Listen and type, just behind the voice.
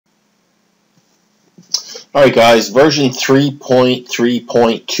Alright guys, version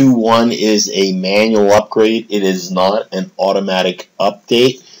 3.3.21 is a manual upgrade. It is not an automatic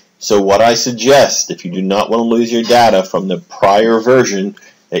update. So what I suggest, if you do not want to lose your data from the prior version,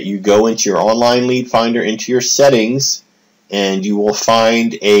 that you go into your online lead finder, into your settings, and you will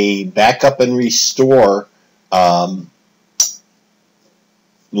find a backup and restore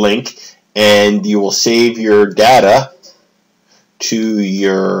link, and you will save your data to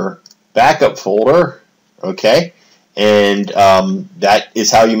your backup folder. Okay, and that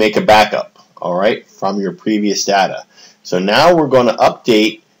is how you make a backup, all right, from your previous data. So now we're going to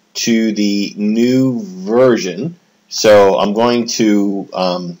update to the new version. So I'm going to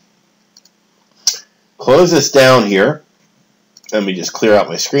close this down here. Let me just clear out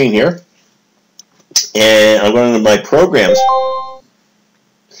my screen here. And I'm going to my programs.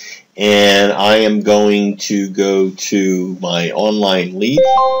 And I am going to go to my online lead.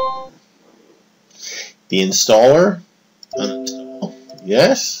 The installer, uninstall,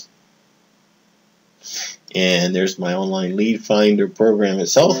 yes. And there's my online lead finder program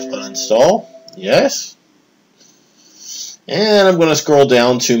itself, uninstall, yes. And I'm going to scroll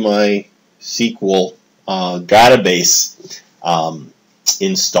down to my SQL database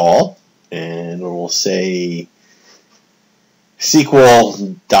install, and we'll say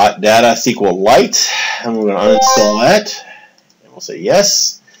SqlData, SqlLite, and we're going to uninstall that, and we'll say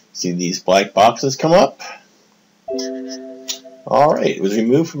yes. See these black boxes come up? Alright, it was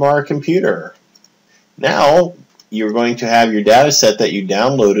removed from our computer. Now you're going to have your data set that you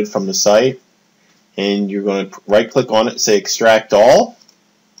downloaded from the site, and you're going to right click on it and say extract all.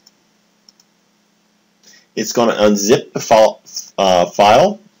 It's going to unzip the file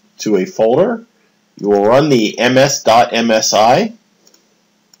to a folder. You will run the ms.msi,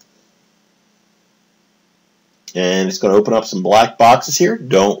 and it's going to open up some black boxes here.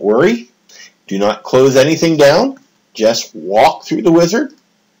 Don't worry. Do not close anything down. Just walk through the wizard.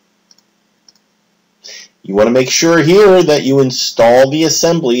 You want to make sure here that you install the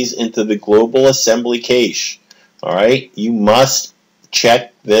assemblies into the global assembly cache. Alright, you must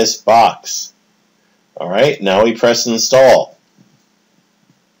check this box. Alright, now we press install.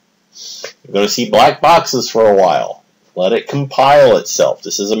 You're going to see black boxes for a while. Let it compile itself.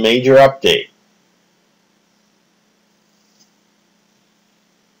 This is a major update.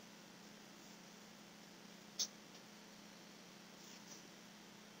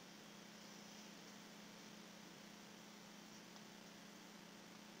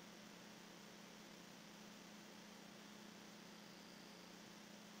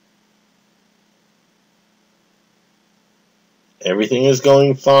 Everything is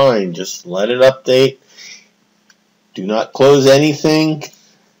going fine. Just let it update. Do not close anything.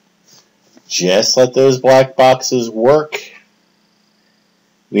 Just let those black boxes work.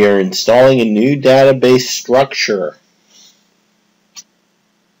 We are installing a new database structure.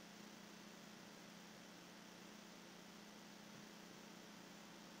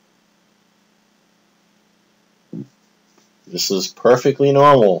 This is perfectly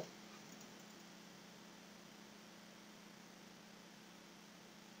normal.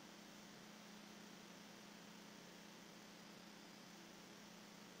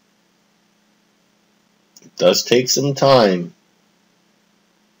 It does take some time.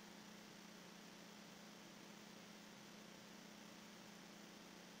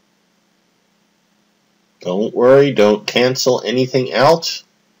 Don't worry, don't cancel anything out.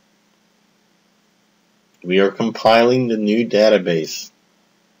 We are compiling the new database.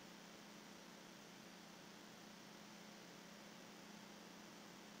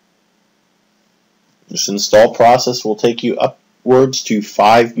 This install process will take you upwards to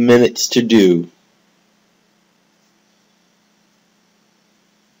 5 minutes to do.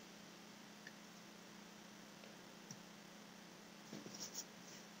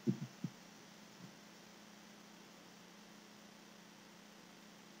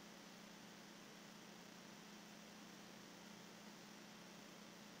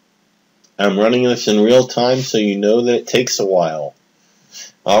 I'm running this in real time so you know that it takes a while.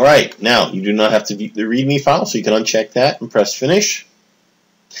 Alright, now you do not have to view the README file, so you can uncheck that and press finish.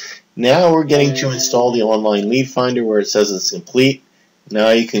 Now we're getting to install the online lead finder where it says it's complete.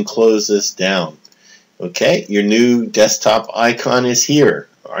 Now you can close this down. Okay, your new desktop icon is here.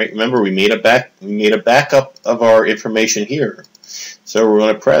 Alright, remember we made a backup of our information here. So we're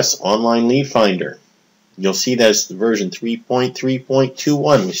going to press online lead finder. You'll see that it's the version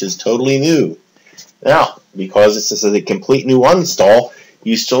 3.3.21, which is totally new. Now, because this is a complete new uninstall,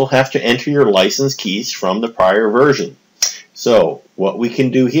 you still have to enter your license keys from the prior version. So, what we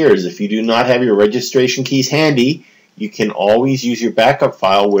can do here is if you do not have your registration keys handy, you can always use your backup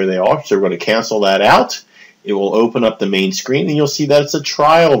file where they are. So we're going to cancel that out, it will open up the main screen, and you'll see that it's a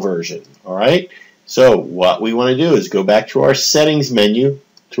trial version. All right. So what we want to do is go back to our settings menu,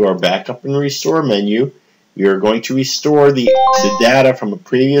 to our backup and restore menu. We are going to restore the data from a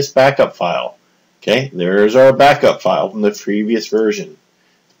previous backup file. Okay, there's our backup file from the previous version.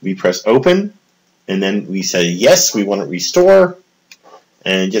 We press open, and then we say yes, we want to restore,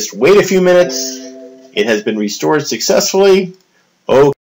 and just wait a few minutes. It has been restored successfully. Okay.